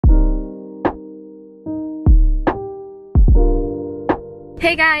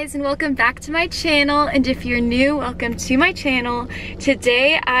Hey guys, and welcome back to my channel, and if you're new, welcome to my channel.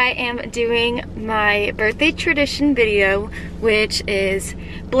 Today I am doing my birthday tradition video, which is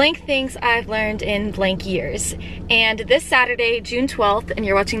blank things I've learned in blank years. And this Saturday, June 12th, and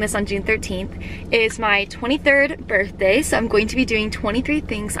you're watching this on June 13th, is my 23rd birthday, so I'm going to be doing 23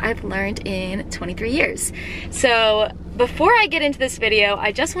 things I've learned in 23 years. So before I get into this video,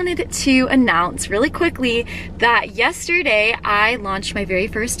 I just wanted to announce really quickly that yesterday I launched my very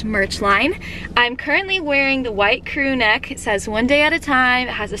first merch line. I'm currently wearing the white crew neck. It says "One Day at a Time."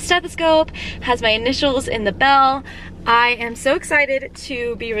 It has a stethoscope, has my initials in the bell. I am so excited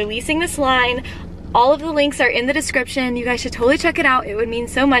to be releasing this line. All of the links are in the description. You guys should totally check it out. It would mean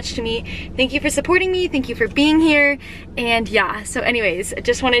so much to me. Thank you for supporting me. Thank you for being here. And yeah, so anyways, I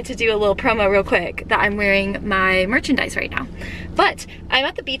just wanted to do a little promo real quick that I'm wearing my merchandise right now. But I'm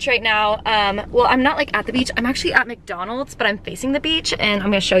at the beach right now. Well, I'm not like at the beach. I'm actually at McDonald's, but I'm facing the beach, and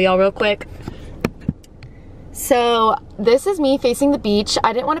I'm gonna show y'all real quick. So this is me facing the beach.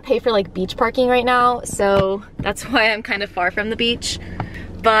 I didn't want to pay for like beach parking right now, so that's why I'm kind of far from the beach.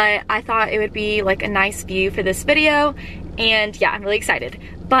 But I thought it would be like a nice view for this video, and yeah, I'm really excited.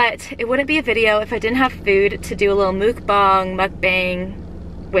 But it wouldn't be a video if I didn't have food to do a little mukbang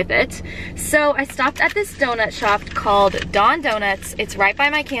with it. So I stopped at this donut shop called Dawn Donuts. It's right by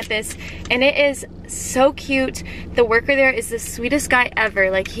my campus, and it is so cute. The worker there is the sweetest guy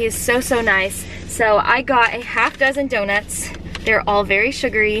ever. Like, he is so nice. So I got a half dozen donuts. They're all very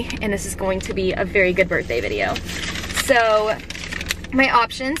sugary, and this is going to be a very good birthday video. So my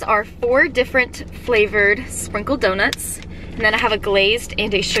options are 4 different flavored sprinkled donuts, and then I have a glazed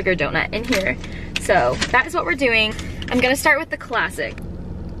and a sugar donut in here. So that is what we're doing. I'm gonna start with the classic.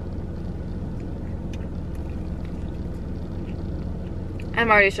 I'm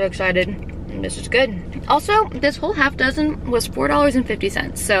already so excited. This is good. Also, this whole half dozen was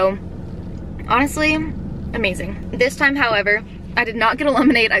 $4.50, so honestly, amazing. This time, however, I did not get a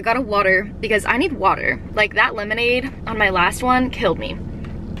lemonade. I got a water because I need water. Like, that lemonade on my last one killed me.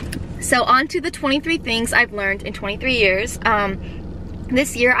 So on to the 23 things I've learned in 23 years.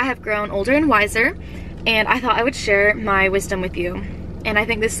 This year I have grown older and wiser, and I thought I would share my wisdom with you. And I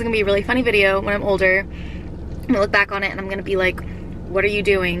think this is gonna be a really funny video when I'm older. I'm gonna look back on it and I'm gonna be like, what are you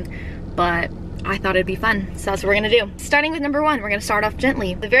doing? But I thought it'd be fun, so that's what we're gonna do. Starting with number 1, we're gonna start off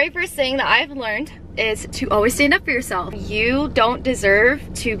gently. The very first thing that I've learned is to always stand up for yourself. You don't deserve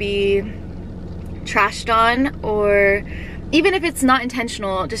to be trashed on, or even if it's not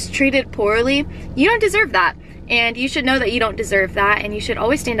intentional, just treated poorly. You don't deserve that, and you should know that you don't deserve that, and you should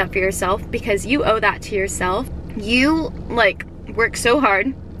always stand up for yourself because you owe that to yourself. You like work so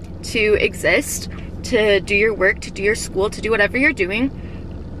hard to exist, to do your work, to do your school, to do whatever you're doing,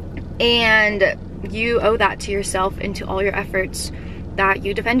 and you owe that to yourself and to all your efforts, that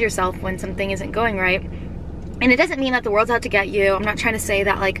you defend yourself when something isn't going right. And it doesn't mean that the world's out to get you. I'm not trying to say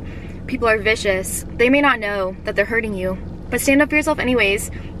that like people are vicious. They may not know that they're hurting you, but stand up for yourself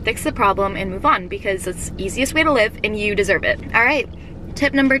anyways, fix the problem, and move on, because it's the easiest way to live and you deserve it. All right,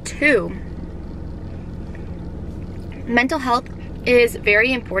 tip number 2. Mental health is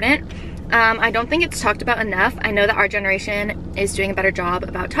very important. I don't think it's talked about enough. I know that our generation is doing a better job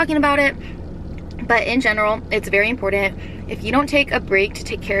about talking about it, but in general, it's very important. If you don't take a break to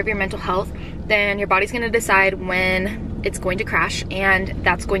take care of your mental health, then your body's gonna decide when it's going to crash, and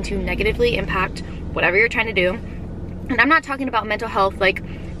that's going to negatively impact whatever you're trying to do. And I'm not talking about mental health like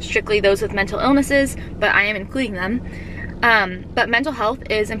strictly those with mental illnesses, but I am including them. But mental health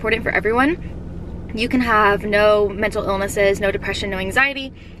is important for everyone. You can have no mental illnesses, no depression, no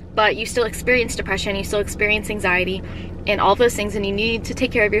anxiety, but you still experience depression, you still experience anxiety, and all those things, and you need to take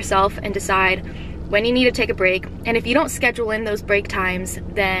care of yourself and decide when you need to take a break. And if you don't schedule in those break times,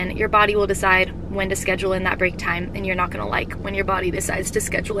 then your body will decide when to schedule in that break time, and you're not gonna like when your body decides to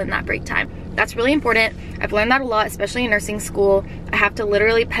schedule in that break time. That's really important. I've learned that a lot, especially in nursing school. I have to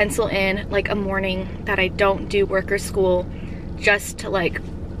literally pencil in like a morning that I don't do work or school, just to like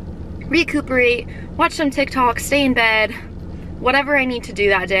recuperate, watch some TikTok, stay in bed, whatever I need to do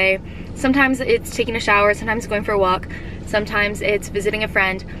that day. Sometimes it's taking a shower, sometimes going for a walk, sometimes it's visiting a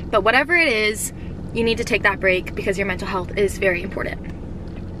friend, but whatever it is, you need to take that break because your mental health is very important.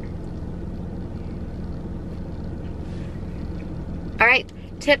 All right,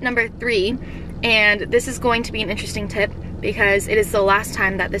 tip number 3, and this is going to be an interesting tip because it is the last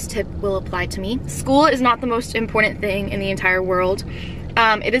time that this tip will apply to me. School is not the most important thing in the entire world.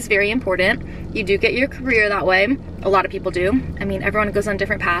 It is very important. You do get your career that way. A lot of people do. I mean, everyone goes on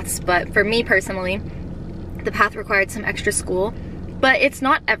different paths, but for me personally, the path required some extra school. But it's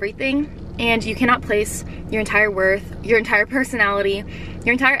not everything. and you cannot place your entire worth, your entire personality,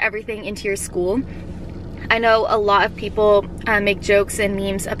 your entire everything into your school. I know a lot of people make jokes and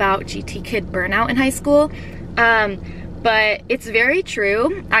memes about GT kid burnout in high school, but it's very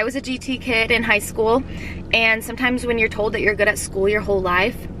true. I was a GT kid in high school, and sometimes when you're told that you're good at school your whole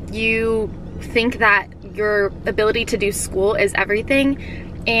life, you think that your ability to do school is everything,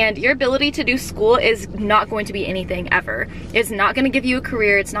 and your ability to do school is not going to be anything ever. It's not going to give you a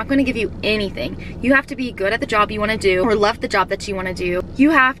career. It's not going to give you anything. You have to be good at the job you want to do, or love the job that you want to do.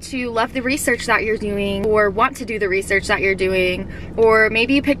 You have to love the research that you're doing, or want to do the research that you're doing, or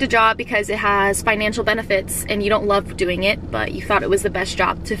maybe you picked a job because it has financial benefits and you don't love doing it, but you thought it was the best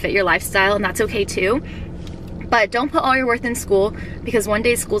job to fit your lifestyle, and that's okay too. But don't put all your worth in school, because one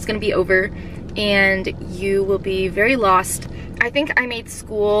day school's going to be over and you will be very lost. I think I made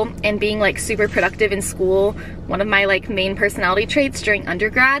school and being like super productive in school one of my like main personality traits during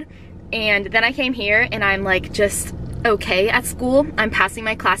undergrad, and then I came here and I'm like just okay at school. I'm passing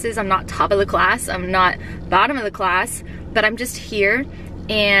my classes. I'm not top of the class, I'm not bottom of the class, but I'm just here,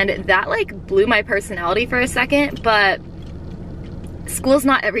 and that like blew my personality for a second. But school's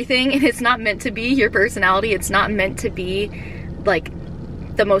not everything, and it's not meant to be your personality. It's not meant to be like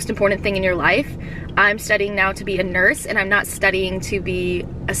the most important thing in your life. I'm studying now to be a nurse, and I'm not studying to be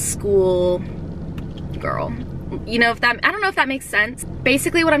a school girl. You know, I don't know if that makes sense.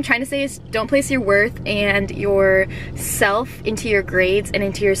 Basically what I'm trying to say is don't place your worth and your self into your grades and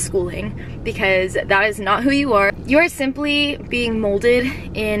into your schooling, because that is not who you are. You are simply being molded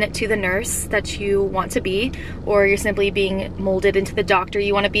into the nurse that you want to be, or you're simply being molded into the doctor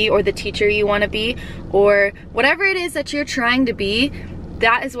you want to be, or the teacher you want to be, or whatever it is that you're trying to be.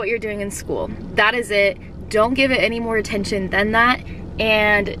 That is what you're doing in school. That is it. Don't give it any more attention than that,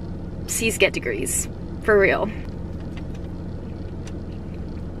 and C's get degrees. For real.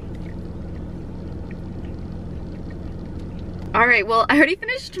 Alright, well, I already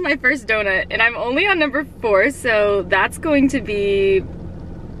finished my first donut, and I'm only on number 4, so that's going to be...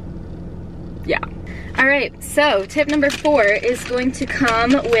 yeah. Alright, so tip number 4 is going to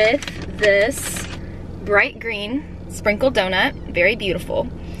come with this bright green sprinkled donut. Very beautiful.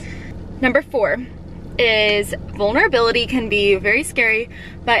 Number 4 is vulnerability can be very scary,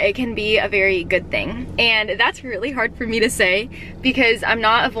 but it can be a very good thing. And that's really hard for me to say, because I'm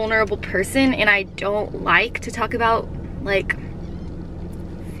not a vulnerable person, and I don't like to talk about like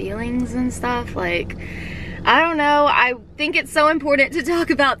feelings and stuff. Like, I don't know, I think it's so important to talk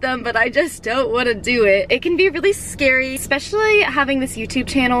about them, but I just don't want to do it. It can be really scary, especially having this YouTube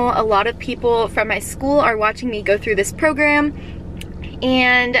channel. A lot of people from my school are watching me go through this program,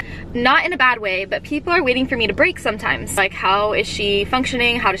 and not in a bad way, but people are waiting for me to break sometimes. Like, how is she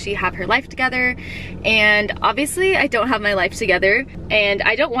functioning? How does she have her life together? And obviously I don't have my life together, and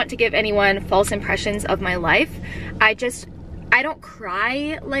I don't want to give anyone false impressions of my life. I don't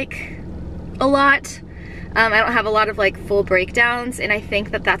cry like a lot. I don't have a lot of like full breakdowns, and I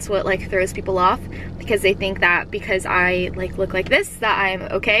think that that's what like throws people off, because they think that because I like look like this that I'm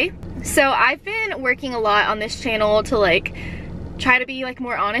okay. So I've been working a lot on this channel to like try to be like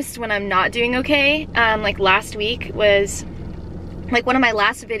more honest when I'm not doing okay. Like last week was like one of my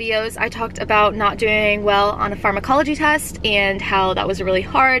last videos. I talked about not doing well on a pharmacology test, and how that was really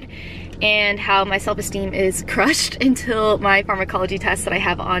hard, and how my self-esteem is crushed until my pharmacology test that I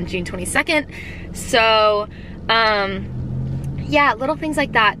have on June 22nd. So, yeah, little things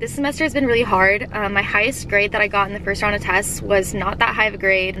like that. This semester has been really hard. My highest grade that I got in the first round of tests was not that high of a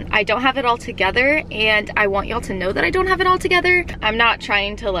grade. I don't have it all together, and I want y'all to know that I don't have it all together. I'm not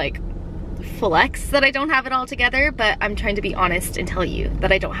trying to like flex that I don't have it all together, but I'm trying to be honest and tell you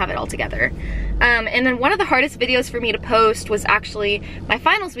that I don't have it all together. And then one of the hardest videos for me to post was actually my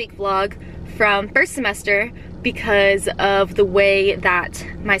finals week vlog from first semester, because of the way that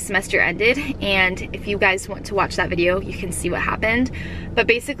my semester ended. And if you guys want to watch that video, you can see what happened. But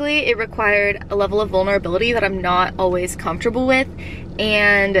basically it required a level of vulnerability that I'm not always comfortable with,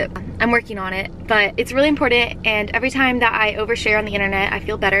 and I'm working on it. But it's really important, and every time that I overshare on the internet, I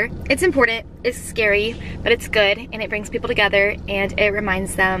feel better. It's important, it's scary, but it's good, and it brings people together, and it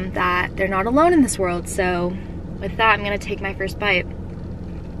reminds them that they're not alone in this world. So with that, I'm gonna take my first bite.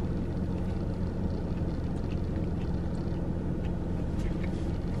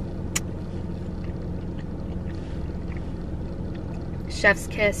 Chef's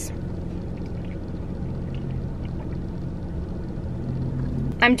kiss.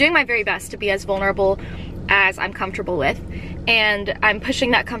 I'm doing my very best to be as vulnerable as I'm comfortable with, and I'm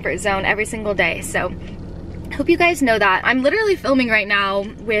pushing that comfort zone every single day. So hope you guys know that. I'm literally filming right now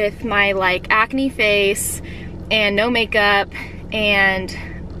with my like acne face and no makeup, and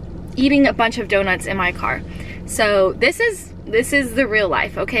eating a bunch of donuts in my car. So this is the real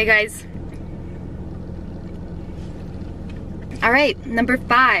life, okay guys? All right, number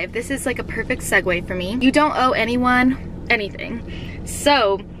 5. This is like a perfect segue for me. You don't owe anyone anything.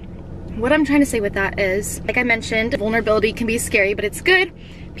 So what I'm trying to say with that is, like I mentioned, vulnerability can be scary, but it's good.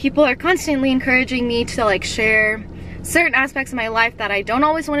 People are constantly encouraging me to like share certain aspects of my life that I don't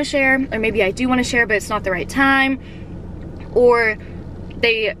always want to share, or maybe I do want to share but it's not the right time, or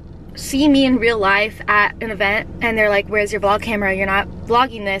they see me in real life at an event and they're like, where's your vlog camera? You're not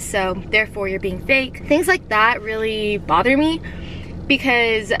vlogging this, so therefore you're being fake. Things like that really bother me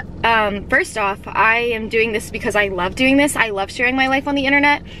because first off, I am doing this because I love doing this. I love sharing my life on the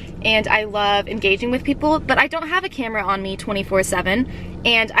internet and I love engaging with people, but I don't have a camera on me 24/7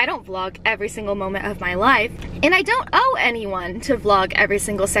 and I don't vlog every single moment of my life, and I don't owe anyone to vlog every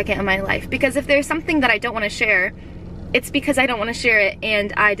single second of my life, because if there's something that I don't want to share, it's because I don't want to share it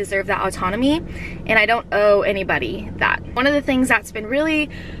and I deserve that autonomy, and I don't owe anybody that. One of the things that's been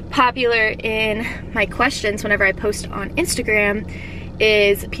really popular in my questions whenever I post on Instagram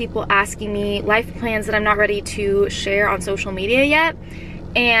is people asking me life plans that I'm not ready to share on social media yet.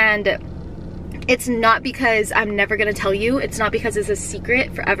 And it's not because I'm never gonna tell you, it's not because it's a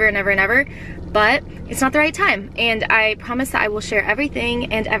secret forever and ever and ever, but it's not the right time. And I promise that I will share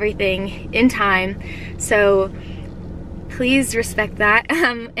everything in time. So please respect that.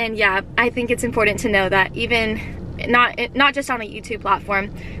 And yeah, I think it's important to know that even not just on a YouTube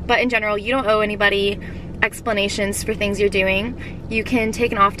platform, but in general, you don't owe anybody explanations for things you're doing. You can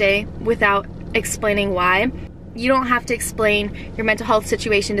take an off day without explaining why. You don't have to explain your mental health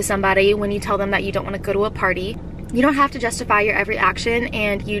situation to somebody when you tell them that you don't want to go to a party. You don't have to justify your every action,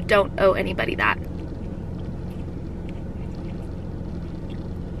 and you don't owe anybody that.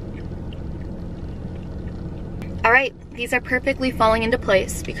 All right, these are perfectly falling into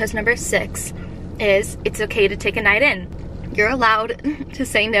place because number 6 is it's okay to take a night in. You're allowed to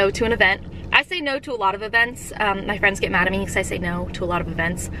say no to an event. I say no to a lot of events. My friends get mad at me because I say no to a lot of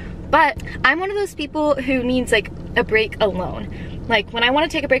events. But I'm one of those people who needs like a break alone. Like when I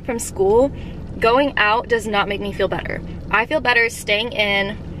want to take a break from school, going out does not make me feel better. I feel better staying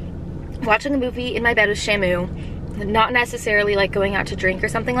in, watching a movie in my bed with Shamu, not necessarily like going out to drink or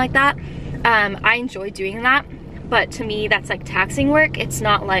something like that. I enjoy doing that, but to me that's like taxing work. It's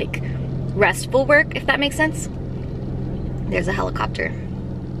not like restful work, if that makes sense. There's a helicopter.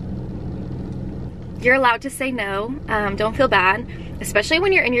 You're allowed to say no. Don't feel bad, especially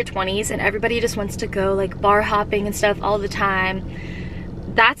when you're in your 20s and everybody just wants to go like bar hopping and stuff all the time.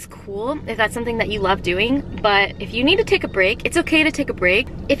 That's cool if that's something that you love doing, but if you need to take a break, it's okay to take a break.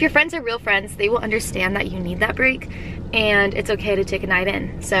 If your friends are real friends, they will understand that you need that break, and it's okay to take a night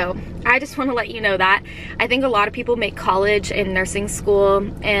in. So I just want to let you know that. I think a lot of people make college and nursing school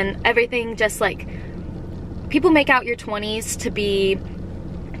and everything just like, people make out your 20s to be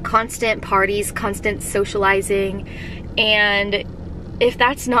constant parties, constant socializing, and if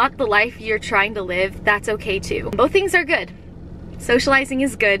that's not the life you're trying to live, that's okay too. Both things are good. Socializing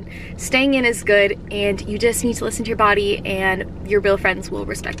is good, staying in is good, and you just need to listen to your body, and your real friends will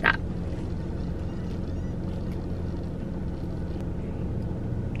respect that.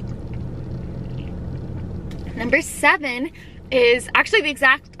 Number 7 is actually the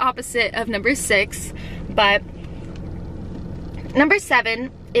exact opposite of number 6, but number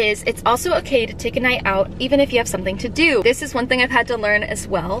 7 is it's also okay to take a night out even if you have something to do. This is one thing I've had to learn as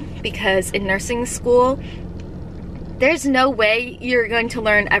well, because in nursing school, there's no way you're going to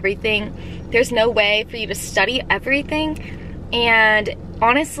learn everything. There's no way for you to study everything. And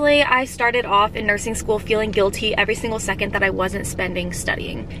honestly, I started off in nursing school feeling guilty every single second that I wasn't spending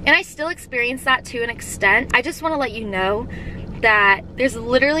studying. And I still experience that to an extent. I just want to let you know that there's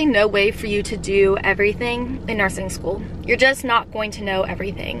literally no way for you to do everything in nursing school. You're just not going to know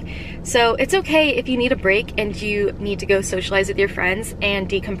everything. So it's okay if you need a break and you need to go socialize with your friends and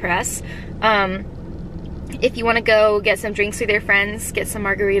decompress. If you want to go get some drinks with your friends, get some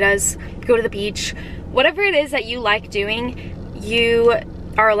margaritas, go to the beach, whatever it is that you like doing, you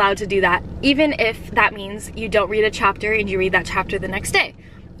are allowed to do that, even if that means you don't read a chapter and you read that chapter the next day,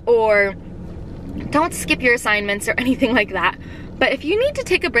 or don't skip your assignments or anything like that. But if you need to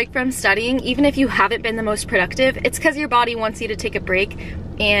take a break from studying, even if you haven't been the most productive, it's because your body wants you to take a break,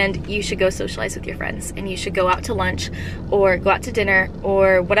 and you should go socialize with your friends, and you should go out to lunch or go out to dinner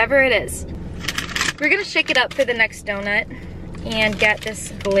or whatever it is. We're gonna shake it up for the next donut and get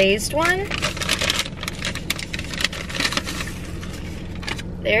this glazed one.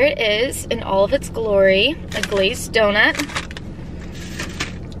 There it is in all of its glory, a glazed donut.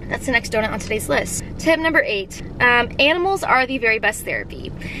 That's the next donut on today's list. Tip number 8, animals are the very best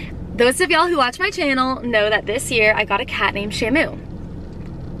therapy. Those of y'all who watch my channel know that this year I got a cat named Shamu.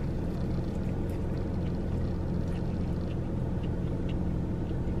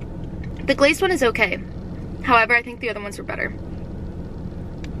 The glazed one is okay. However, I think the other ones were better.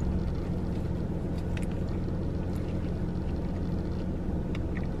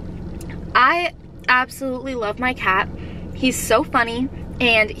 I absolutely love my cat. He's so funny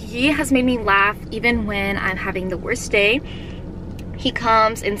and he has made me laugh even when I'm having the worst day. He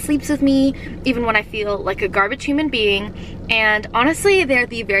comes and sleeps with me even when I feel like a garbage human being, and honestly they're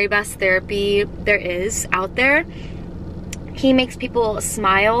the very best therapy there is out there. He makes people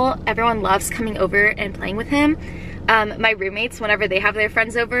smile. Everyone loves coming over and playing with him. My roommates, whenever they have their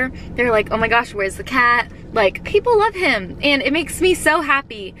friends over, they're like, oh my gosh, where's the cat? Like, people love him and it makes me so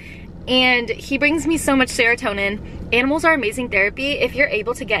happy. And he brings me so much serotonin. Animals are amazing therapy. If you're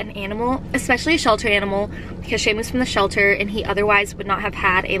able to get an animal, especially a shelter animal, because Shamu's from the shelter and he otherwise would not have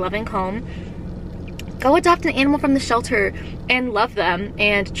had a loving home, go adopt an animal from the shelter and love them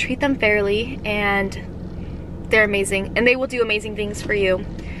and treat them fairly, and they're amazing and they will do amazing things for you.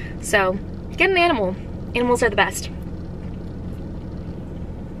 So get an animal. Animals are the best.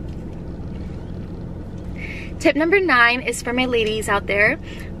 Tip number 9 is for my ladies out there.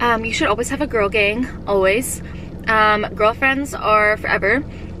 You should always have a girl gang, always. Girlfriends are forever.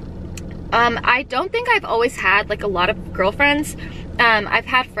 I don't think I've always had like a lot of girlfriends. I've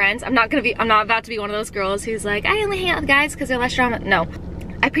had friends. I'm not about to be one of those girls who's like, I only hang out with guys because they're less drama. No.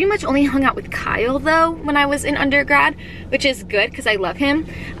 I pretty much only hung out with Kyle though when I was in undergrad, which is good because I love him.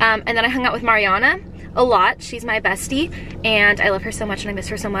 And then I hung out with Mariana a lot. She's my bestie and I love her so much and I miss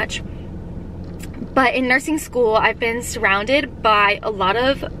her so much. But in nursing school, I've been surrounded by a lot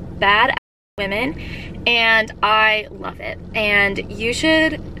of bad women and I love it. And you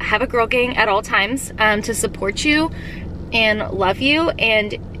should have a girl gang at all times to support you and love you.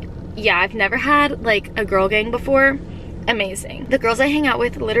 And yeah, I've never had like a girl gang before. Amazing. The girls I hang out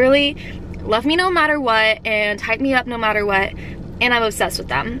with literally love me no matter what and hype me up no matter what, and I'm obsessed with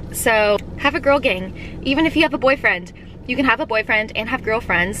them. So have a girl gang. Even if you have a boyfriend, you can have a boyfriend and have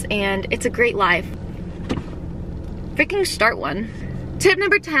girlfriends, and it's a great life. Freaking start one. Tip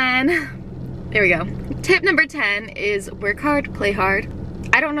number 10. There we go. Tip number 10 is work hard, play hard.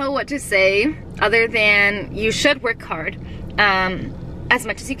 I don't know what to say other than you should work hard as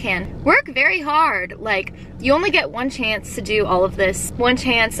much as you can. Work very hard. Like, you only get one chance to do all of this. One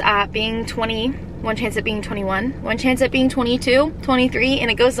chance at being 20, one chance at being 21, one chance at being 22, 23, and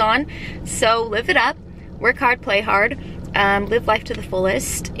it goes on. So live it up. Work hard, play hard, live life to the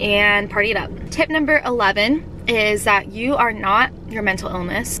fullest, and party it up. Tip number 11 is that you are not your mental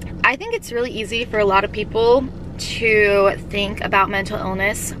illness. I think it's really easy for a lot of people to think about mental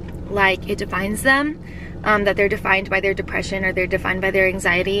illness like it defines them, that they're defined by their depression or they're defined by their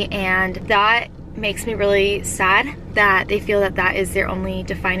anxiety, and that makes me really sad that they feel that that is their only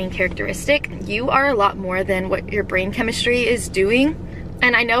defining characteristic. You are a lot more than what your brain chemistry is doing.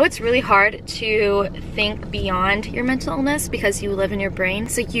 And I know it's really hard to think beyond your mental illness because you live in your brain,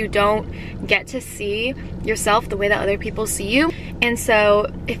 so you don't get to see yourself the way that other people see you. And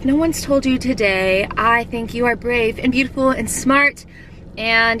so if no one's told you today, I think you are brave and beautiful and smart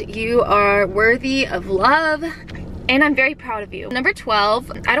and you are worthy of love, and I'm very proud of you. Number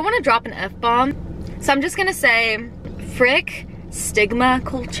 12, I don't want to drop an F-bomb, so I'm just gonna say frick stigma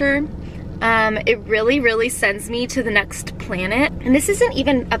culture. It really sends me to the next planet. And this isn't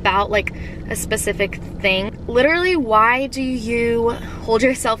even about like a specific thing. Literally, why do you hold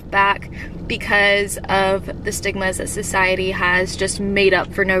yourself back because of the stigmas that society has just made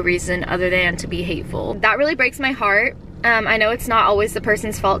up for no reason other than to be hateful? That really breaks my heart. I know it's not always the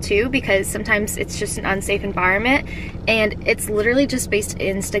person's fault too, because sometimes it's just an unsafe environment and it's literally just based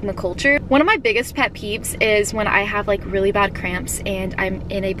in stigma culture. One of my biggest pet peeves is when I have like really bad cramps and I'm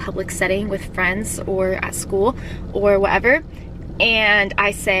in a public setting with friends or at school or whatever, and I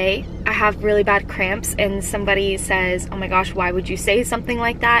say I have really bad cramps and somebody says, oh my gosh, why would you say something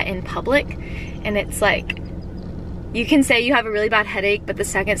like that in public? And it's like, you can say you have a really bad headache, but the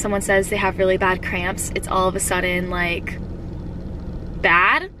second someone says they have really bad cramps, it's all of a sudden like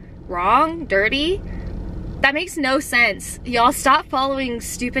bad, wrong, dirty. That makes no sense. Y'all stop following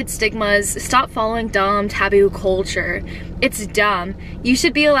stupid stigmas, stop following dumb taboo culture. It's dumb. You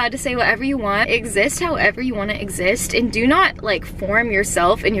should be allowed to say whatever you want, exist however you want to exist, and do not like form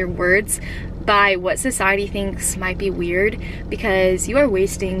yourself and your words by what society thinks might be weird, because you are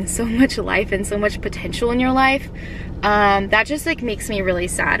wasting so much life and so much potential in your life. That just like makes me really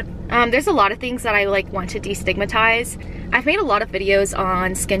sad. There's a lot of things that I like want to destigmatize. I've made a lot of videos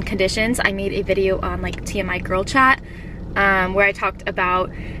on skin conditions. I made a video on like TMI girl chat. where I talked about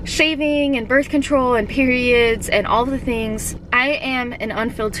shaving and birth control and periods and all the things. I am an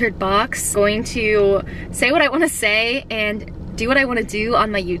unfiltered box, going to say what I want to say and do what I want to do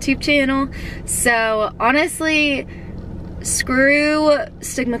on my YouTube channel. So honestly, screw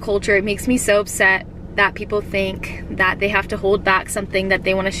stigma culture. It makes me so upset that people think that they have to hold back something that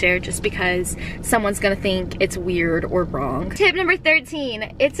they want to share just because someone's gonna think it's weird or wrong. Tip number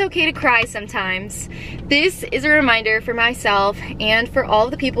 13, it's okay to cry sometimes. This is a reminder for myself and for all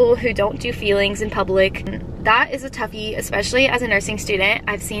of the people who don't do feelings in public. That is a toughie, especially as a nursing student.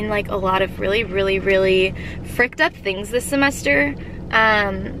 I've seen like a lot of really fricked up things this semester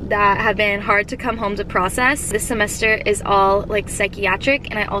that have been hard to come home to process. This semester is all like psychiatric,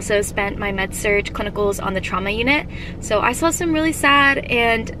 and I also spent my med-surg clinicals on the trauma unit. So I saw some really sad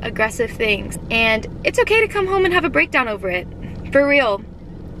and aggressive things, and it's okay to come home and have a breakdown over it, for real.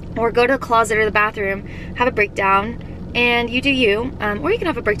 Or go to the closet or the bathroom, have a breakdown, and you do you. Or you can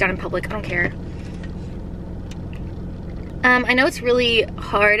have a breakdown in public, I don't care. I know it's really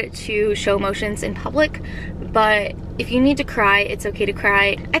hard to show emotions in public, but if you need to cry, it's okay to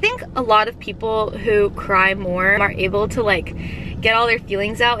cry. I think a lot of people who cry more are able to like get all their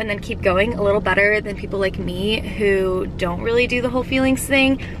feelings out and then keep going a little better than people like me who don't really do the whole feelings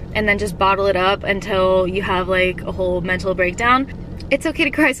thing and then just bottle it up until you have like a whole mental breakdown. It's okay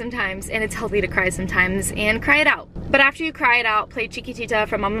to cry sometimes, and it's healthy to cry sometimes, and cry it out. But after you cry it out, play Chiquitita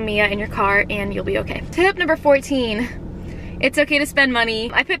from Mamma Mia in your car and you'll be okay. Tip number 14. It's okay to spend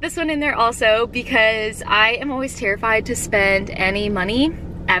money. I put this one in there also because I am always terrified to spend any money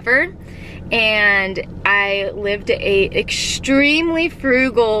ever. And I lived a extremely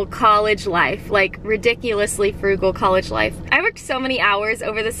frugal college life, like ridiculously frugal college life. I worked so many hours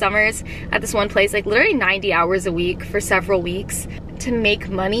over the summers at this one place, like literally 90 hours a week for several weeks to make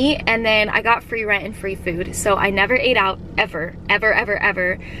money. And then I got free rent and free food. So I never ate out ever.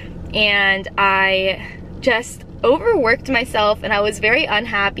 And I just overworked myself, and I was very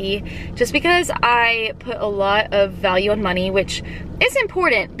unhappy just because I put a lot of value on money, which is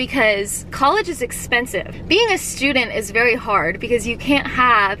important because college is expensive. Being a student is very hard because you can't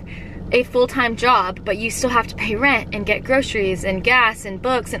have a full-time job, but you still have to pay rent and get groceries and gas and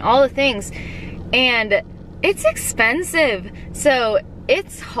books and all the things, and it's expensive. So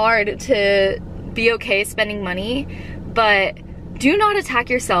it's hard to be okay spending money, but do not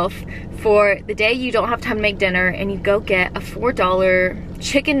attack yourself for the day you don't have time to make dinner and you go get a $4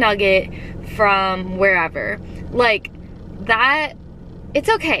 chicken nugget from wherever. Like that, it's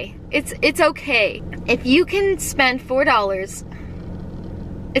okay. It's okay. If you can spend $4,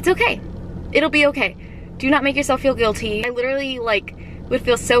 it's okay. It'll be okay. Do not make yourself feel guilty. I literally like would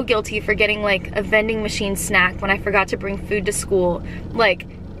feel so guilty for getting like a vending machine snack when I forgot to bring food to school. Like,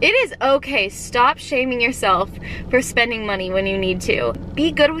 it is okay. Stop shaming yourself for spending money when you need to.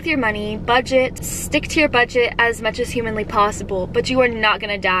 Be good with your money, budget, stick to your budget as much as humanly possible, but you are not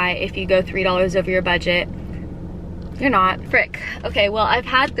gonna die if you go $3 over your budget. You're not. Frick. Okay, well, I've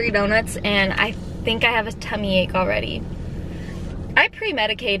had 3 donuts and I think I have a tummy ache already. I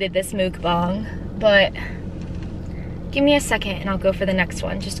pre-medicated this mukbang, but give me a second and I'll go for the next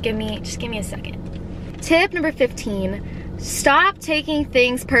one. Just give me a second. Tip number 15. Stop taking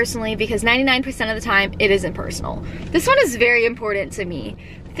things personally because 99% of the time it isn't personal. This one is very important to me.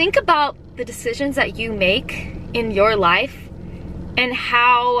 Think about the decisions that you make in your life and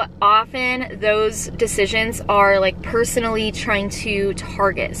how often those decisions are like personally trying to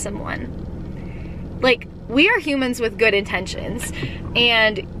target someone. Like, we are humans with good intentions,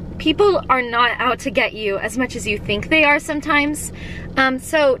 and people are not out to get you as much as you think they are sometimes.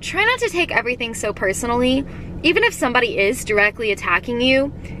 So try not to take everything so personally. Even if somebody is directly attacking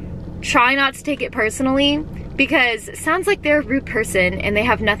you, try not to take it personally, because it sounds like they're a rude person and they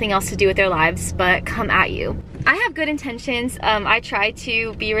have nothing else to do with their lives but come at you. I have good intentions. I try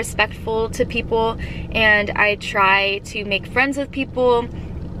to be respectful to people, and I try to make friends with people,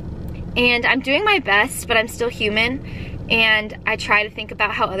 and I'm doing my best, but I'm still human. And I try to think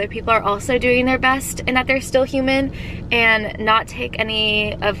about how other people are also doing their best and that they're still human, and not take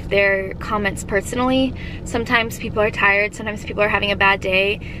any of their comments personally. Sometimes people are tired, sometimes people are having a bad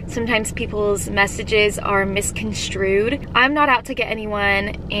day, sometimes people's messages are misconstrued. I'm not out to get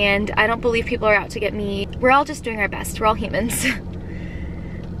anyone, and I don't believe people are out to get me. We're all just doing our best. We're all humans.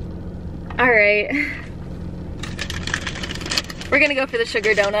 All right. We're gonna go for the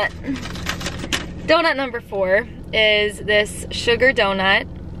sugar donut. Donut number 4 is this sugar donut.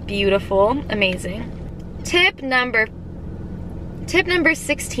 Beautiful, amazing. Tip number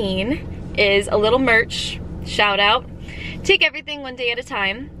 16 is a little merch shout out. Take everything one day at a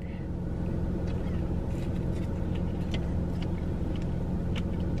time.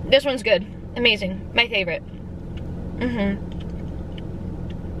 This one's good. Amazing. My favorite.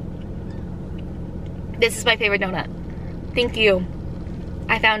 This is my favorite donut. Thank you.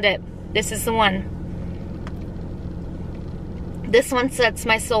 I found it. This is the one. This one sets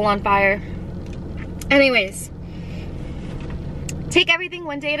my soul on fire. Anyways, take everything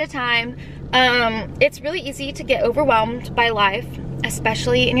one day at a time. It's really easy to get overwhelmed by life,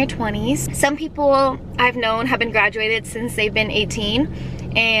 especially in your 20s. Some people I've known have been graduated since they've been 18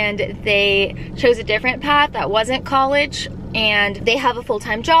 and they chose a different path that wasn't college, and they have a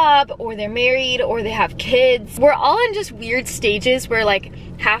full-time job, or they're married, or they have kids. We're all in just weird stages where like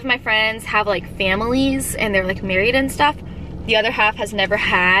half of my friends have like families and they're like married and stuff. The other half has never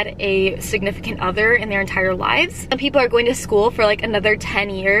had a significant other in their entire lives. Some people are going to school for like another 10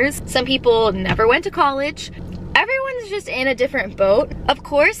 years. Some people never went to college. Everyone's just in a different boat. Of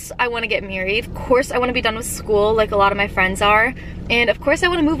course, I want to get married. Of course, I want to be done with school like a lot of my friends are. And of course, I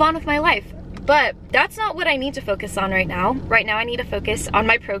want to move on with my life. But that's not what I need to focus on right now. Right now, I need to focus on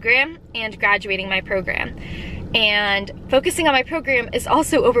my program and graduating my program. And focusing on my program is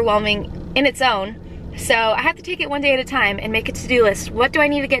also overwhelming in its own. So I have to take it one day at a time and make a to-do list. What do I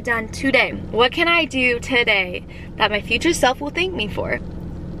need to get done today? What can I do today that my future self will thank me for?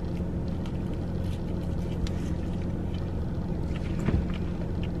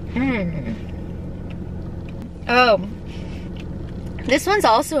 Oh, this one's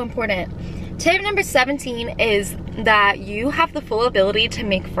also important. Tip number 17 is that you have the full ability to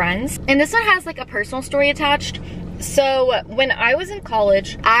make friends. And this one has like a personal story attached. So when I was in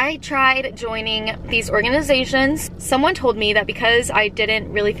college, I tried joining these organizations. Someone told me that because I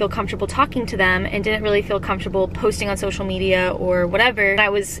didn't really feel comfortable talking to them and didn't really feel comfortable posting on social media or whatever, and I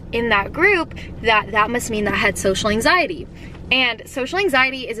was in that group, that must mean that I had social anxiety. And social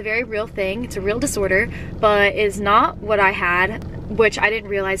anxiety is a very real thing. It's a real disorder, but is not what I had, which I didn't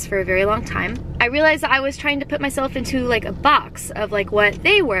realize for a very long time. I realized that I was trying to put myself into like a box of like what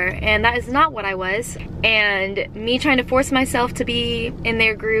they were, and that is not what I was. And me trying to force myself to be in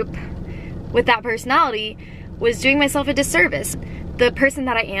their group with that personality was doing myself a disservice. The person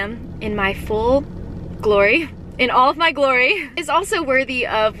that I am in my full glory, in all of my glory, is also worthy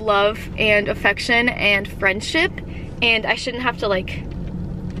of love and affection and friendship. And I shouldn't have to like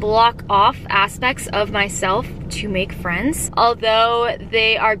block off aspects of myself to make friends. Although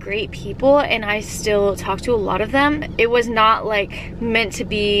they are great people and I still talk to a lot of them, it was not like meant to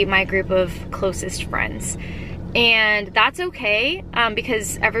be my group of closest friends. And that's okay,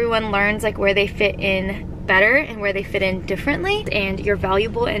 because everyone learns like where they fit in better and where they fit in differently, and you're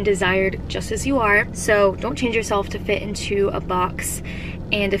valuable and desired just as you are. So don't change yourself to fit into a box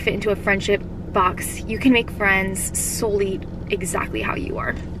and to fit into a friendship box. You can make friends solely exactly how you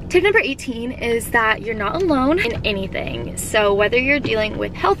are. Tip number 18 is that you're not alone in anything. So whether you're dealing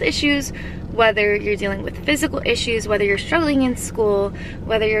with health issues, whether you're dealing with physical issues, whether you're struggling in school,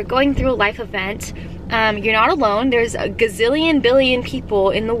 whether you're going through a life event, you're not alone. There's a gazillion billion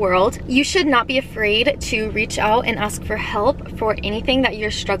people in the world. You should not be afraid to reach out and ask for help for anything that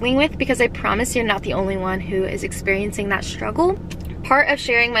you're struggling with, because I promise you're not the only one who is experiencing that struggle. Part of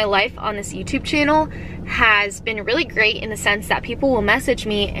sharing my life on this YouTube channel has been really great in the sense that people will message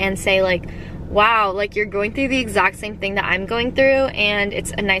me and say like, wow, like you're going through the exact same thing that I'm going through, and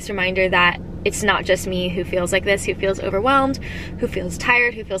it's a nice reminder that it's not just me who feels like this, who feels overwhelmed, who feels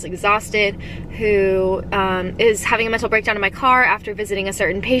tired, who feels exhausted, who is having a mental breakdown in my car after visiting a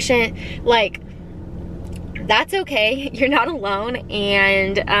certain patient. Like, that's okay, you're not alone,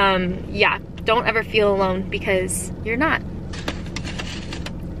 and yeah, don't ever feel alone because you're not.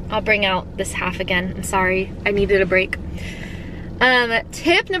 I'll bring out this half again. I'm sorry, I needed a break.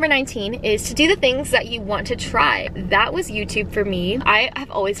 Tip number 19 is to do the things that you want to try. That was YouTube for me. I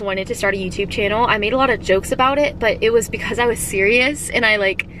have always wanted to start a YouTube channel. I made a lot of jokes about it, but it was because I was serious and I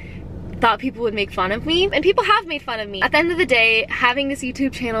like thought people would make fun of me, and people have made fun of me. At the end of the day, having this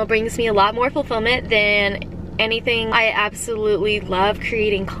YouTube channel brings me a lot more fulfillment than anything. I absolutely love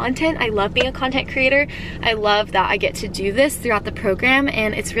creating content. I love being a content creator. I love that I get to do this throughout the program,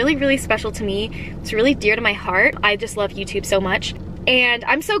 and it's really, really special to me. It's really dear to my heart. I just love YouTube so much. And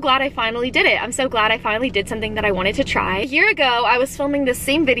I'm so glad I finally did it. I'm so glad I finally did something that I wanted to try. A year ago, I was filming this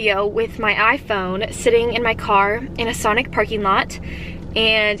same video with my iPhone sitting in my car in a Sonic parking lot.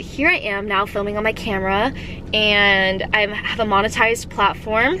 And here I am now filming on my camera, and I have a monetized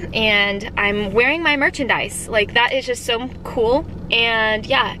platform, and I'm wearing my merchandise. Like, that is just so cool, and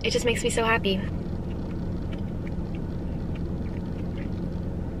yeah, it just makes me so happy.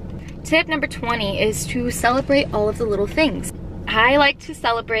 Tip number 20 is to celebrate all of the little things. I like to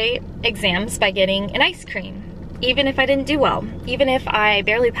celebrate exams by getting an ice cream. even if I didn't do well, even if I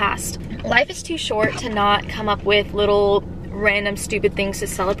barely passed. Life is too short to not come up with little random stupid things to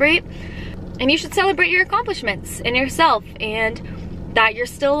celebrate. And you should celebrate your accomplishments and yourself, and that you're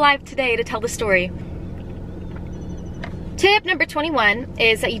still alive today to tell the story. Tip number 21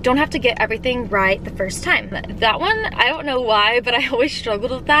 is that you don't have to get everything right the first time. That one, I don't know why, but I always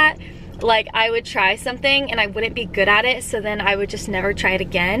struggled with that. Like, I would try something and I wouldn't be good at it, so then I would just never try it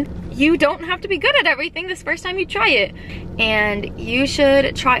again. You don't have to be good at everything this first time you try it. And you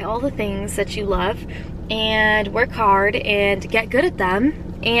should try all the things that you love and work hard and get good at them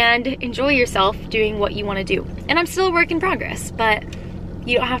and enjoy yourself doing what you want to do. And I'm still a work in progress, but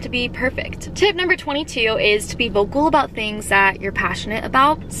you don't have to be perfect. Tip number 22 is to be vocal about things that you're passionate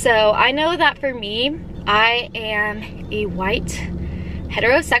about. So I know that for me, I am a white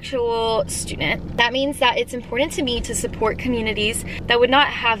heterosexual student. That means that it's important to me to support communities that would not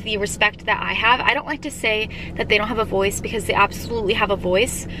have the respect that I have. I don't like to say that they don't have a voice, because they absolutely have a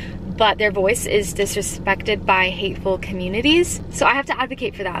voice, but their voice is disrespected by hateful communities. So I have to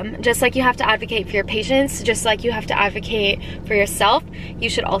advocate for them. Just like you have to advocate for your patients, just like you have to advocate for yourself, you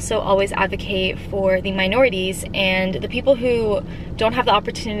should also always advocate for the minorities and the people who don't have the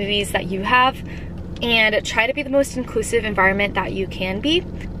opportunities that you have, and try to be the most inclusive environment that you can be.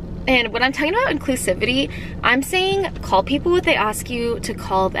 And when I'm talking about inclusivity, I'm saying call people what they ask you to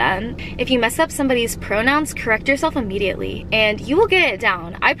call them. If you mess up somebody's pronouns, correct yourself immediately and you will get it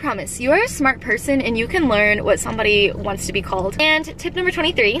down. I promise. You are a smart person and you can learn what somebody wants to be called. And tip number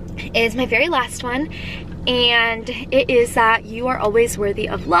 23 is my very last one, and it is that you are always worthy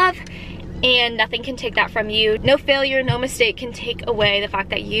of love, and nothing can take that from you. No failure, no mistake can take away the fact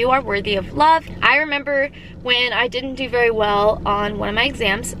that you are worthy of love. I remember when I didn't do very well on one of my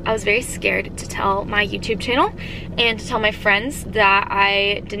exams, I was very scared to tell my YouTube channel and to tell my friends that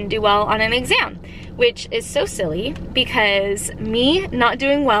I didn't do well on an exam, which is so silly, because me not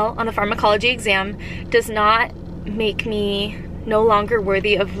doing well on a pharmacology exam does not make me no longer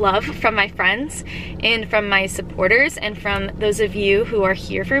worthy of love from my friends and from my supporters and from those of you who are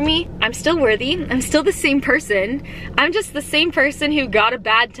here for me. I'm still worthy. I'm still the same person. I'm just the same person who got a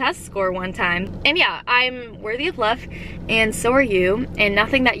bad test score one time. And yeah, I'm worthy of love, and so are you, and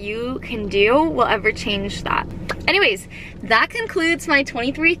nothing that you can do will ever change that. Anyways, that concludes my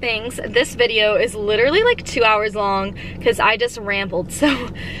 23 things. This video is literally like 2 hours long because I just rambled, so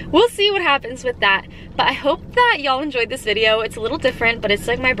we'll see what happens with that. But I hope that y'all enjoyed this video. It's a little different, but it's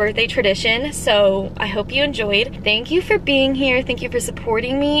like my birthday tradition, so I hope you enjoyed. Thank you for being here. Thank you for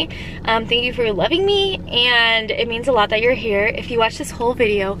supporting me. Thank you for loving me, and it means a lot that you're here. If you watch this whole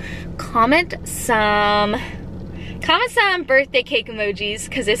video, comment some birthday cake emojis,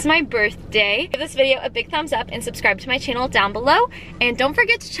 because it's my birthday. Give this video a big thumbs up and subscribe to my channel down below. And don't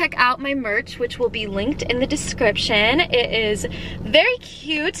forget to check out my merch, which will be linked in the description. It is very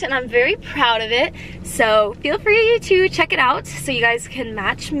cute and I'm very proud of it. So feel free to check it out so you guys can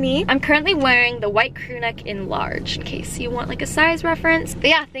match me. I'm currently wearing the white crew neck in large in case you want like a size reference. But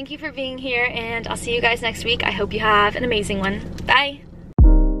yeah, thank you for being here and I'll see you guys next week. I hope you have an amazing one. Bye.